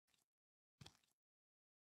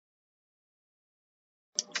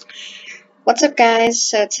What's up, guys?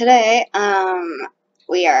 So today,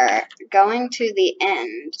 we are going to the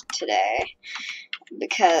end today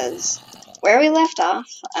because where we left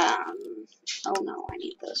off, oh no, I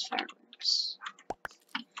need those fireworks.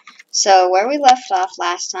 So where we left off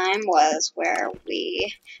last time was where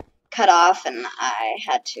we cut off and I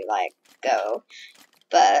had to, go.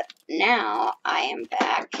 But now I am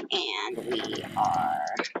back and we are,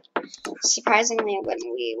 surprisingly, when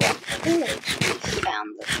we went to the village,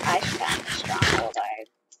 I found the stronghold. I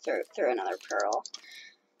threw another pearl,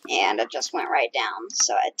 and it just went right down.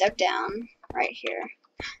 So I dug down right here,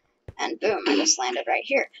 and boom, I just landed right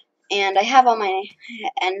here. And I have all my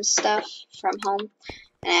end stuff from home,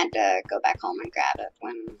 and I had to go back home and grab it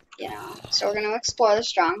when, So we're going to explore the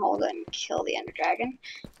stronghold and kill the ender dragon.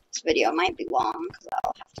 This video might be long because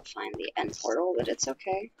I'll have to find the end portal, but it's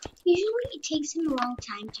okay. Usually it takes him a long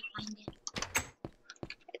time to find it.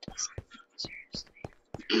 It doesn't, seriously.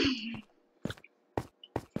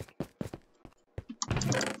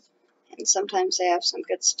 And sometimes they have some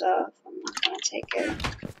good stuff. I'm not going to take it.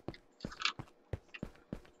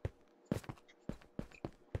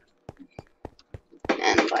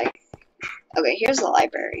 And, okay, here's the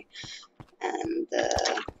library. And the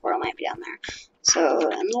portal might be down there. So,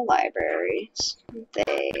 in the libraries,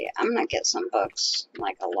 I'm gonna get some books,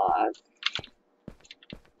 like a log.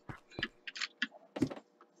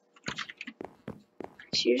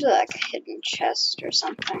 It's usually like a hidden chest or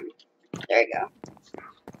something. There you go.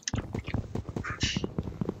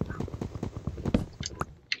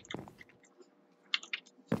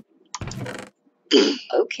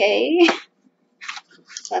 Okay.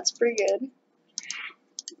 That's pretty good.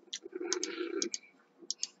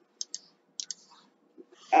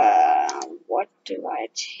 What do I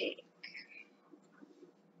take?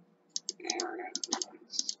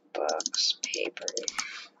 Books, paper.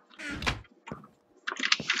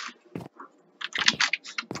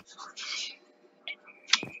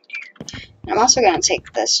 I'm also gonna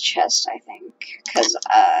take this chest, I think, because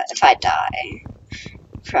if I die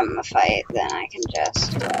from the fight, then I can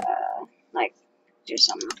just do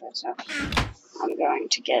something with it. So I'm going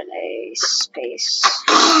to get a space.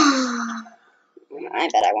 I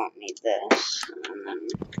bet I won't need this. And then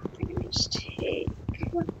I can just take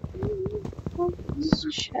this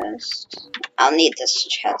chest. I'll need this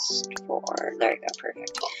chest for. There you go,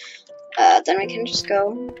 perfect. Then we can just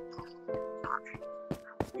go.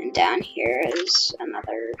 And down here is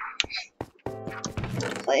another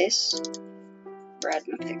place. Bread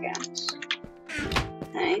and a pickaxe.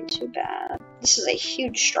 That ain't too bad. This is a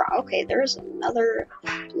huge strong. Okay, there's another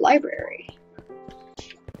library.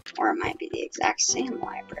 Or it might be the exact same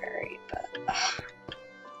library, but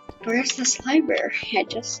where's this library? I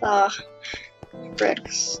just saw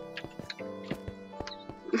bricks.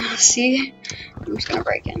 See? I'm just gonna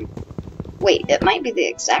break in. Wait, it might be the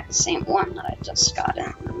exact same one that I just got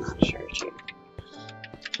in. I'm not sure, too.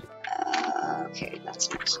 Okay,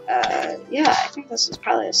 that's nice. Yeah, I think this is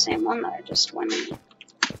probably the same one that I just went in.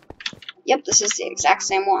 Yep, this is the exact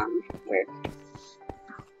same one. Weird.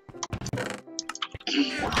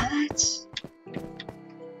 What?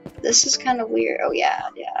 This is kind of weird. Oh, yeah,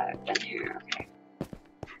 I've been here. Okay.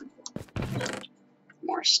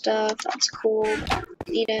 More stuff. That's cool, but I don't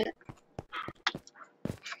need it.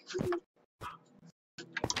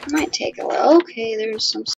 I might take a little. Okay, there's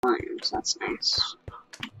some slimes. That's nice.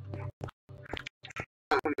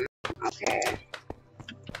 Okay.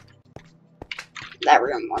 That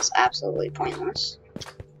room was absolutely pointless.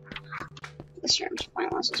 This room's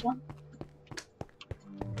pointless as well.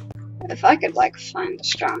 If I could, find the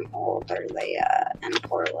stronghold or the end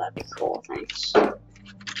portal, that'd be cool, thanks.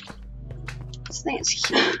 This thing is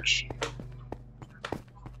huge.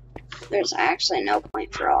 There's actually no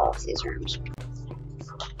point for all of these rooms.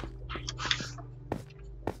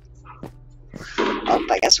 Oh,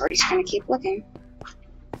 I guess we're just gonna keep looking.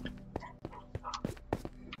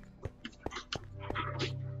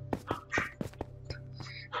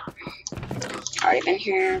 Already been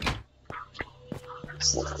here.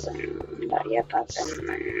 Let's look around. Yep, I've been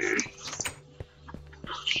there.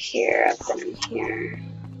 Here, I've been in here.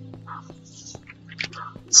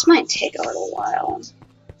 This might take a little while.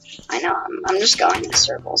 I know, I'm just going in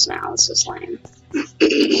circles now. This is lame.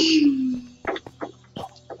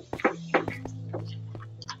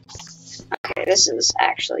 Okay, this is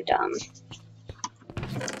actually dumb.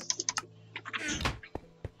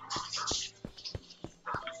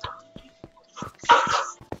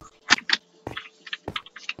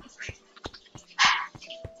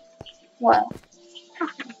 What?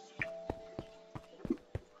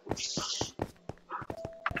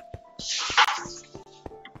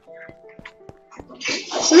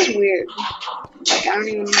 This is weird. Like, I don't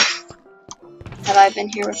even... Have I been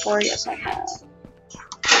here before? Yes, I have.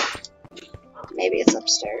 Maybe it's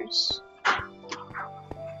upstairs.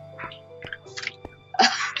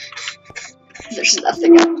 There's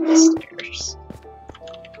nothing up the stairs.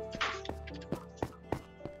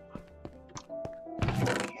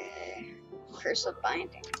 Okay. Curse of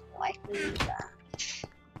Binding. Likely use that.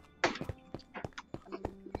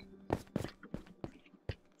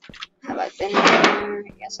 Have I been there?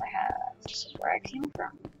 Yes, I have. This is where I came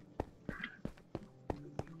from.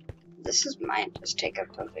 This is might just take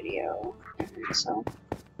up a video in itself.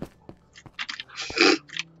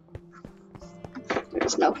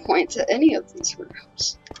 There's no point to any of these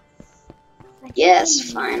rooms.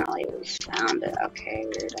 Yes, finally we found it. Okay,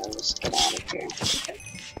 weirdos, get out of here.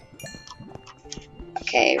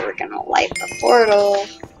 Okay, we're gonna light the portal.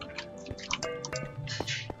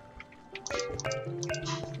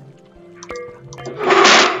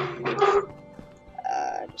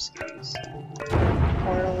 Just gonna say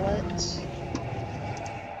portal lit.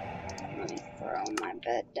 Let me throw my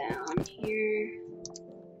bed down here.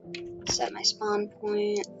 Set my spawn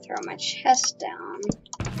point. Throw my chest down.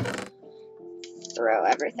 Throw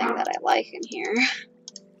everything that I like in here.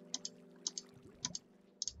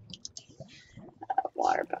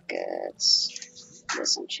 Water buckets.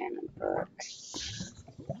 This enchanted book.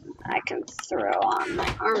 I can throw on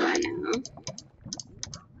my armor now.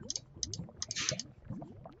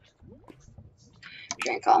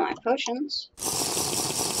 Drink all my potions.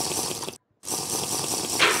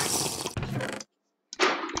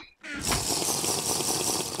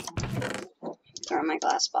 Throw my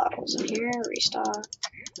glass bottles in here, restock.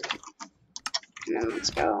 And then let's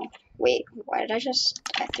go. Wait, why did I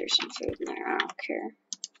threw some food in there, I don't care.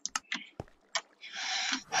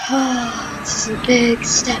 This is a big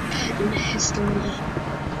step in history.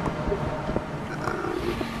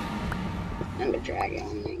 And a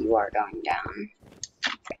dragon, you are going down.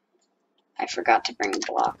 I forgot to bring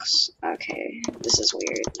blocks. Okay, this is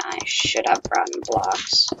weird. I should have brought in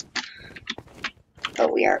blocks.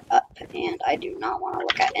 But we are up, and I do not want to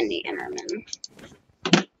look at any Endermen.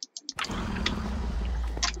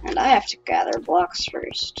 And I have to gather blocks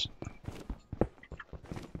first.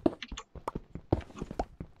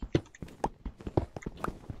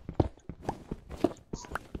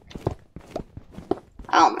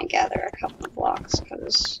 I'll only gather a couple of blocks,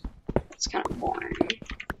 because it's kind of boring.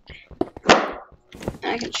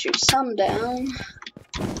 And I can shoot some down.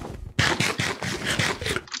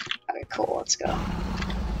 Okay, cool, let's go.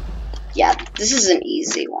 Yeah, this is an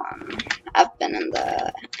easy one. I've been in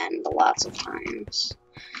the end lots of times.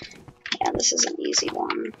 Yeah, this is an easy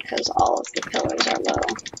one, because all of the pillars are low.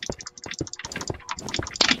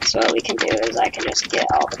 So what we can do is I can just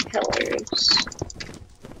get all the pillars.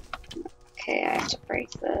 Okay, I have to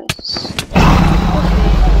break this.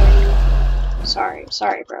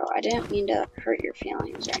 Sorry, bro. I didn't mean to hurt your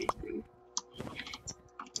feelings or anything.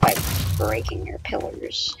 By breaking your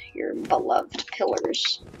pillars. Your beloved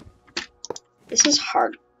pillars. This is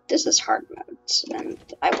hard mode, and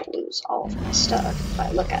I will lose all of my stuff if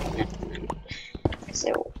I look at it, because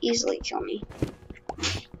they will easily kill me.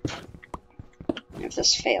 And if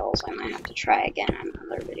this fails, I might have to try again in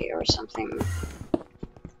another video or something.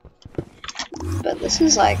 But this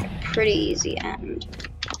is like a pretty easy end.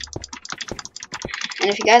 And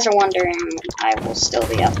if you guys are wondering, I will still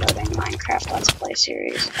be uploading Minecraft Let's Play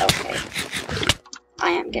series. Okay.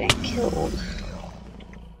 I am getting killed.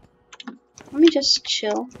 Let me just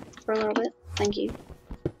chill for a little bit. Thank you.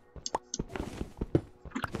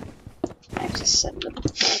 I just said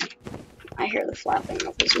that. I hear the flapping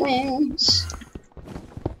of his wings.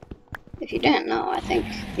 If you didn't know, I think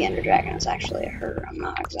the Ender Dragon is actually a her. I'm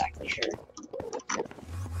not exactly sure.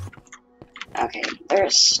 Okay,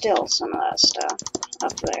 there's still some of that stuff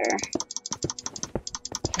up there.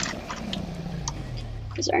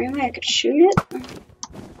 Is there any way I could shoot it?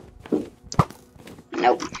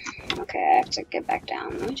 Nope. Okay, I have to get back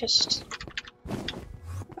down. Let me just...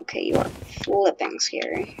 Okay, you are flipping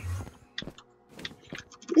scary.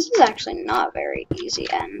 This is actually not a very easy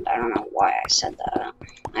end. I don't know why I said that.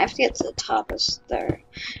 I have to get to the top of there,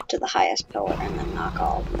 to the highest pillar, and then knock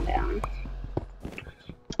all of them down.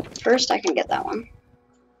 First, I can get that one.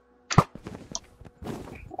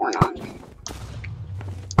 Or not.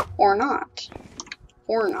 Or not.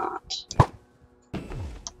 Or not.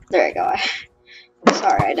 There you go.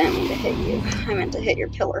 Sorry, I didn't mean to hit you. I meant to hit your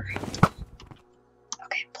pillar.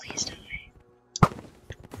 Okay, please die.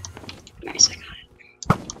 Nice, I got it.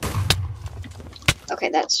 Okay,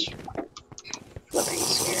 that's flipping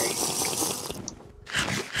scary.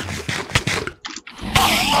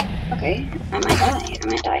 Okay, I might die. I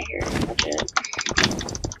might die here. Legit.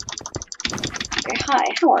 Okay, hi,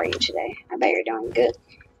 how are you today? I bet you're doing good.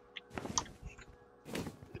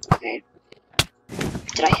 Okay.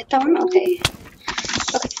 Did I hit that one? Okay.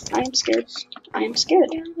 Okay, I am scared. I am scared.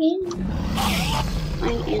 I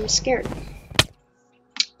am scared.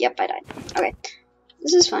 Yep, I died. Okay.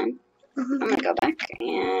 This is fine. I'm gonna go back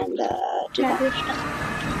and do that.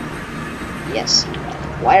 Yes.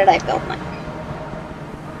 Why did I build my...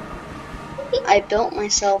 I built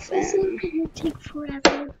myself in... This is gonna take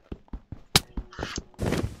forever.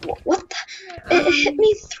 What the... It hit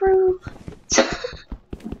me through...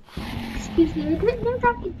 Excuse me, I didn't know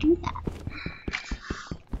that could do that.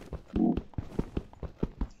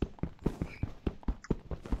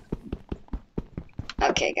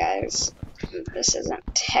 Okay, guys. This isn't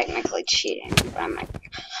technically cheating, but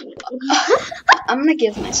I'm gonna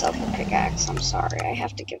give myself a pickaxe. I'm sorry, I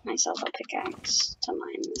have to give myself a pickaxe to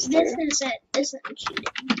mine this Isn't cheating.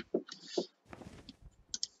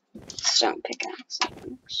 stone pickaxe.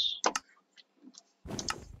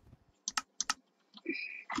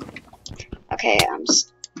 Okay,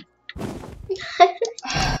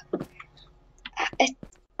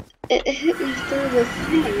 it hit me through the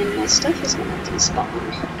thing, and my stuff is gonna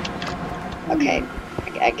despawn. Okay,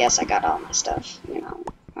 I guess I got all my stuff. You know,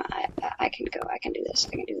 I can go. I can do this.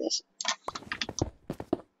 I can do this.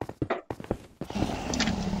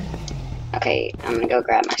 Okay, I'm gonna go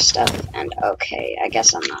grab my stuff, and okay, I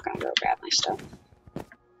guess I'm not gonna go grab my stuff.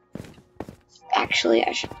 Actually,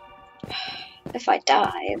 I should. If I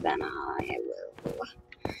die, then I will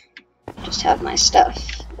just have my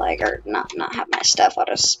stuff, like, or not have my stuff. I'll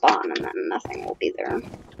just spawn, and then nothing will be there,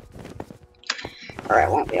 or I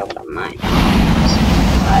won't be able to mine.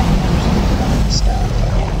 I stuff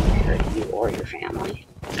and hurt you or your family.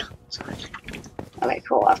 Okay,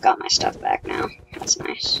 cool. I've got my stuff back now. That's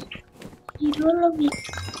nice.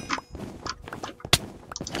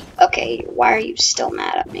 Okay, why are you still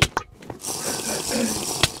mad at me?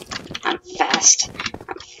 I'm fast.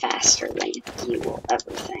 I'm faster than you will ever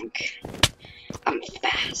think. I'm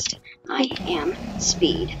fast. I am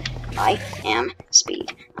speed. I am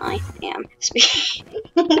speed. I am speed.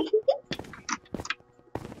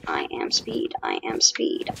 I am speed. I am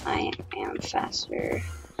speed. I am faster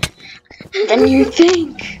than you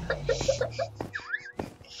think.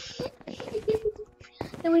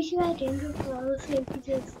 I wish you had danger clothes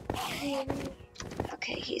because.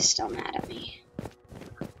 Okay, he's still mad at me.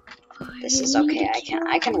 This is okay.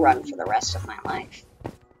 I can run for the rest of my life.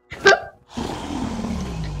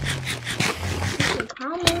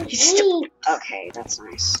 He's still okay. That's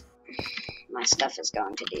nice. My stuff is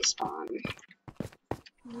going to despawn.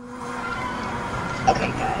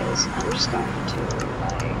 Okay, guys, I'm just going to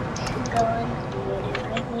like go and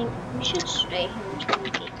I think we should stay here until we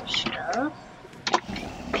get the stuff.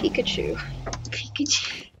 Pikachu.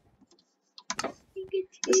 Pikachu.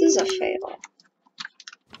 This is a fail.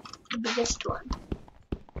 The biggest one.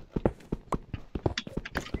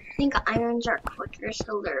 I think irons are quicker,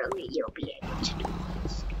 so literally you'll be able to do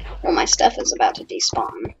this. Well, my stuff is about to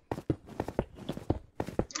despawn.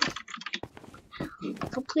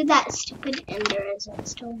 Hopefully that stupid ender isn't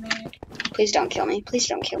still mad. Please don't kill me. Please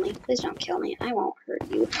don't kill me. Please don't kill me. I won't hurt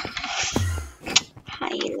you.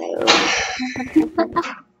 Hello.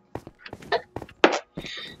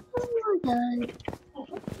 Oh my god.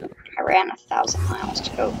 I ran 1,000 miles to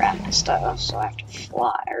go grab my stuff, so I have to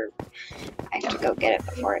fly, or I have to go get it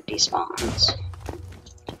before it despawns.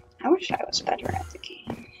 I wish I was better at the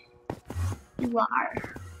game. You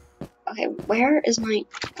are. Okay, where is my...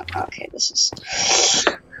 Okay, this is...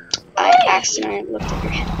 I accidentally looked at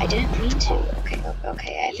your head. I didn't mean to.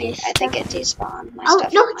 Okay, I think it despawned. My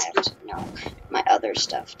stuff... No, my other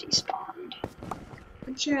stuff despawned.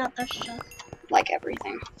 What's your other stuff? Like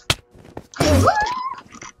everything.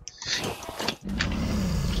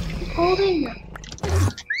 Holding them.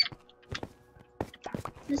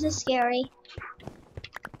 This is scary.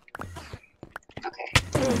 Okay.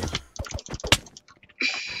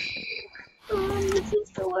 This is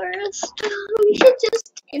the worst. We should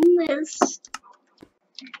just end this.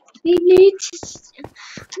 We need to.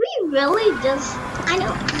 We really just. I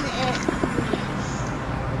don't.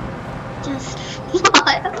 Just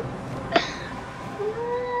fly.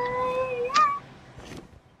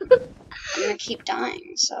 I'm gonna keep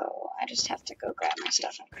dying, so I just have to go grab my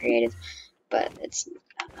stuff. I'm creative, but it's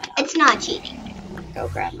not cheating. Go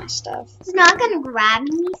grab my stuff. It's not gonna grab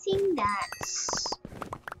anything that's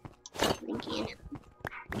thinking.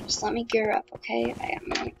 Just let me gear up, okay? I am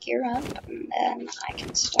gonna gear up, and then I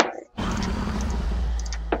can start.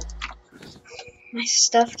 My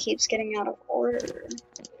stuff keeps getting out of order.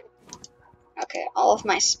 Okay, all of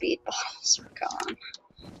my speed bottles are gone.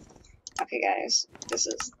 Okay, guys,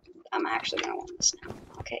 I'm actually gonna win this now.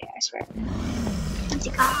 Okay, I swear.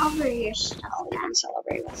 You got over your stuff. I'll even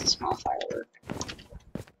celebrate with a small firework.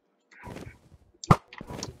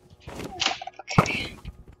 Okay.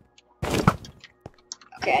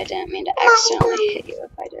 Okay, I didn't mean to accidentally hit you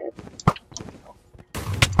if I did.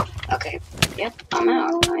 Okay, yep, I'm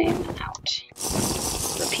out. I am out.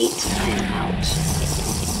 Repeat, I am out.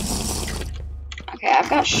 Okay, I've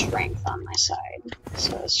got strength on my side,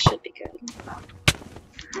 so this should be good.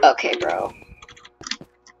 Okay, bro.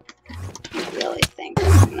 You really think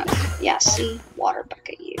I'm gonna... Yeah, see? Water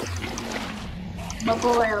bucket you.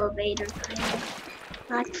 Bubble elevator cleaner.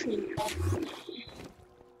 Not cleaner.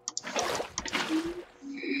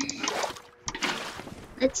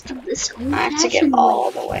 Let's do this old I have to get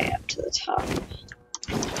all the way up to the top.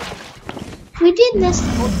 If we did this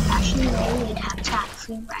old-fashioned way, we'd have to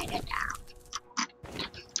actually write it down.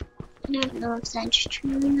 I don't know if that's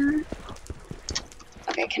true or not.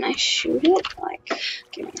 Okay, can I shoot it? Like,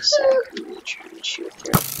 give me a sec. I'm gonna try and shoot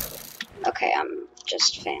through. Okay, I'm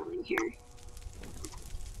just failing here.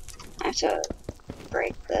 I have to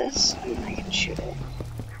break this, and then I can shoot it.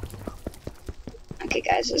 Okay,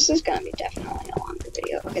 guys, this is gonna be definitely a longer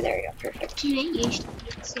video. Okay, there you go, perfect. Can I usually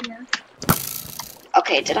it's enough?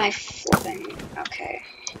 Okay, did I flipping? Okay.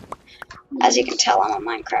 As you can tell, I'm a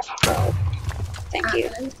Minecraft pro. Thank you.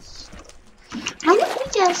 Why don't we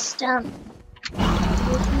just,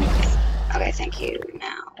 Okay, thank you.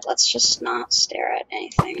 Now, let's just not stare at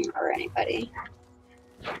anything or anybody.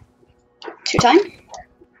 2 time?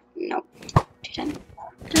 Nope. 2 time?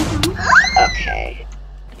 Okay.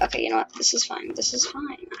 Okay, you know what? This is fine. This is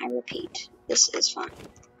fine. I repeat. This is fine.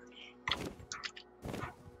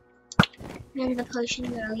 And the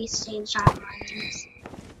potion really saves our lives.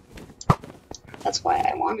 That's why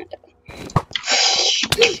I wanted it.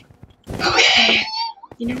 Okay.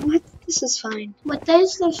 You know what? This is fine. What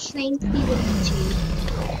does the strength equal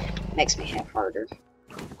to? Makes me hit harder.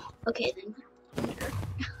 Okay, then.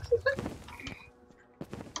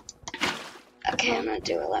 Okay, I'm gonna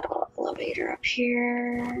do a little elevator up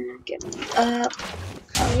here. Get me up.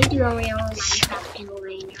 I'm gonna do a real Minecraft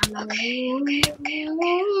elevator. Okay.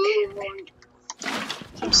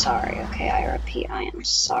 I'm sorry, okay? I repeat, I am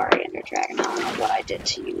sorry, Ender Dragon. I don't know what I did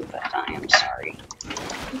to you, but I am sorry.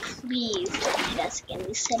 Please don't hit us again.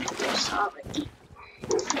 We said we're sorry.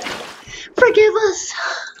 Forgive us!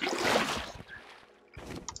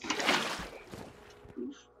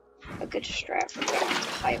 A good strat for getting to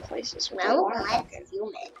high places with the Well, water let's bucket.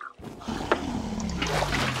 zoom in.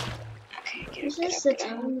 Okay, This get is up, the get up.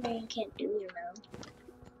 time where you can't do your move.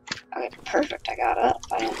 Okay, perfect, I got up.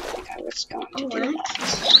 I didn't think I was going to do that.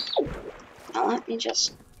 Now let me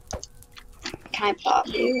just... Can I bop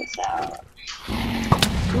you without...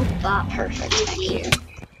 Bop. Perfect, thank you.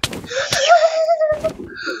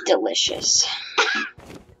 Delicious.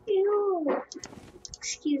 Ew.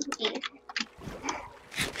 Excuse me.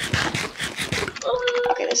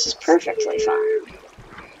 Okay, this is perfectly fine.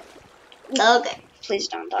 Okay. Please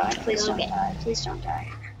don't die, please don't die, please don't die.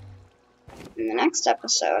 In the next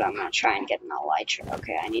episode, I'm gonna try and get an elytra.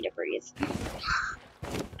 Okay, I need to breathe.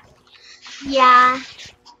 Yeah.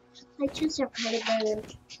 Elytras are pretty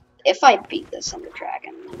good. If I beat this Ender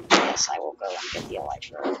Dragon, then yes, I will go and get the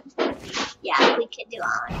elytra. Yeah, we could do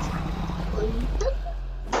all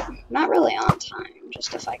it. Not really on time,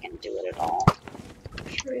 just if I can do it at all.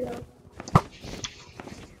 True.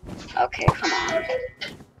 Okay, come on.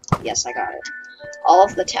 Yes, I got it. All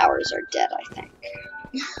of the towers are dead, I think.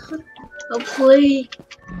 Hopefully.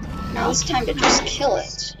 Now it's time to just kill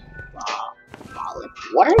it.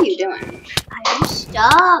 What are you doing? I'm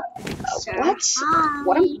stuck.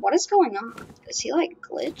 What is going on? Is he like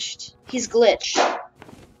glitched? He's glitched.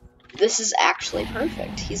 This is actually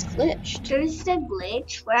perfect. He's glitched. There's the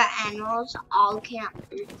glitch where animals all can't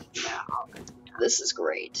move. This is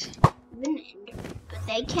great. Even but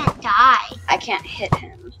they can't die. I can't hit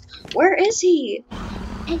him. Where is he?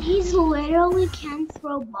 And he's literally can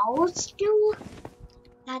throw balls still?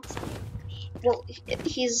 That's... Well,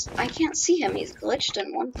 I can't see him. He's glitched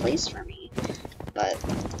in one place for me. But...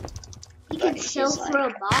 He can still throw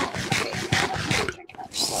balls. Okay, I'm drinking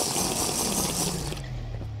up slow.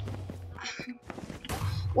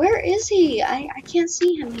 Where is he? I can't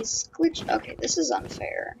see him. He's glitched. Okay, this is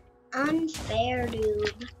unfair. Unfair,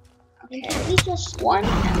 dude. Okay, We just... one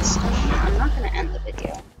end stone. I'm not gonna end the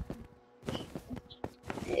video.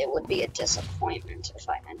 It would be a disappointment if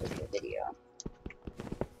I ended the video.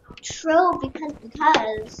 True, because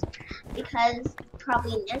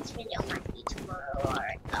probably next video might be tomorrow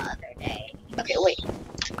or the other day. Okay, wait.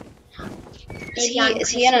 Is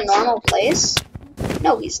he in a normal place?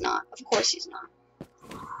 No, he's not. Of course he's not.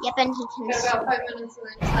 Yep, and he can. Got about 5 minutes and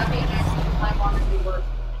then just have me I want to do work.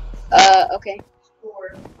 Okay.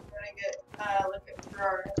 We're gonna get look at through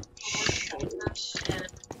our and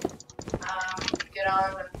get on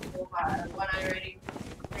and we'll have 1 eye reading,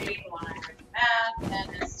 1 eye reading math,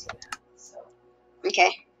 and ST math. So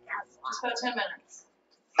Okay. just about 10 minutes.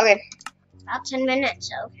 Okay. About 10 minutes,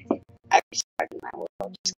 okay. I restarted my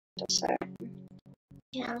world just so.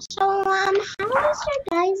 Yeah, so, how is your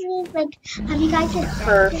guys' like, have you guys been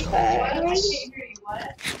Perfect. Why don't I can't hear you?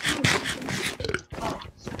 What? Oh,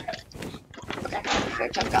 sorry. Okay,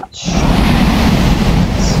 perfect. I've got.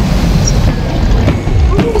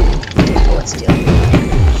 Let's deal.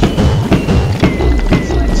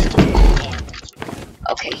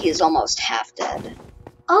 Okay, he is almost half dead.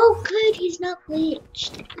 Oh, good, he's not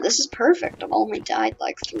glitched. This is perfect. I've only died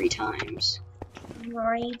like 3 times.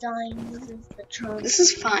 Rory dying, this is the trouble. This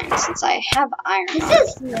is fine since I have iron.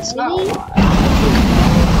 This on. is It's not a really. lot.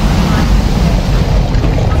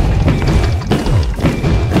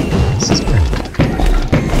 This is perfect.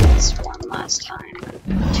 This one last time,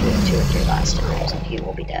 two or 3 last times, and he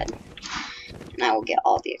will be dead. And I will get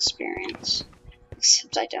all the experience.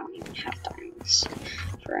 Except I don't even have diamonds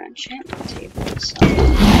for an enchantment table, so.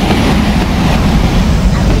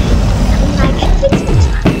 I can fix this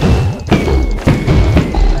one.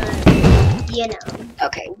 You know.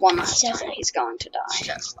 Okay, one last time he's going to die. It's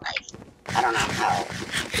just like. I don't know how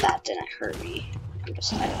that didn't hurt me. I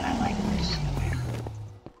like this.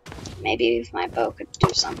 Maybe if my bow could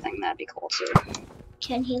do something, that'd be cool too.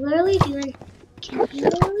 Can he literally do an? Can he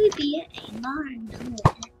literally be an aimbot?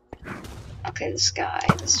 No. Okay, this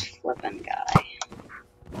flippin' guy.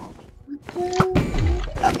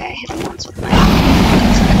 Okay, I hit him once with my.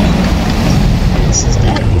 This is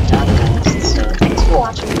dead. Good job, guys. So thanks for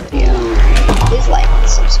watching the video. Please like and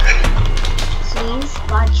subscribe. Please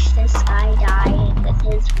watch this guy die with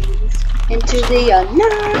his wings. Into the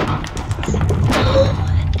unknown.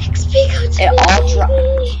 XP goes It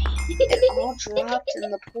all dropped in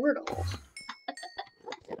the portal.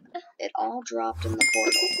 It all dropped in the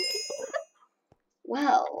portal.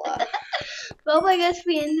 Well, well, I guess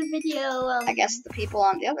we end the video. I guess the people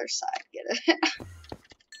on the other side get it.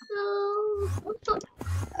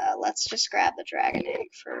 Let's just grab the dragon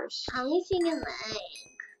egg first. Anything in the egg.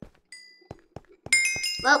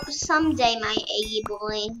 Well, someday my eggy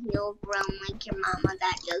boy will grow like your mama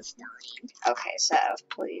that just died. Okay, Sav,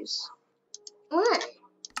 please. What?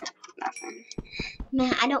 Nothing.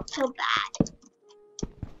 Man, I don't feel bad.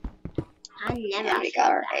 I never. And we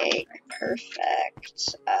got our egg.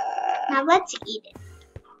 Perfect. Now let's eat it.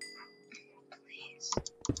 Please.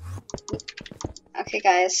 Okay,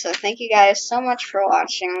 guys. So thank you guys so much for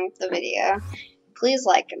watching the video. Please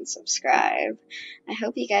like and subscribe. I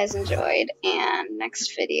hope you guys enjoyed. And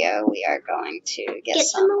next video, we are going to get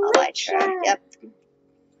some elytra. Yep.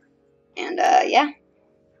 And yeah.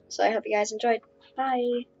 So I hope you guys enjoyed.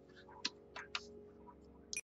 Bye.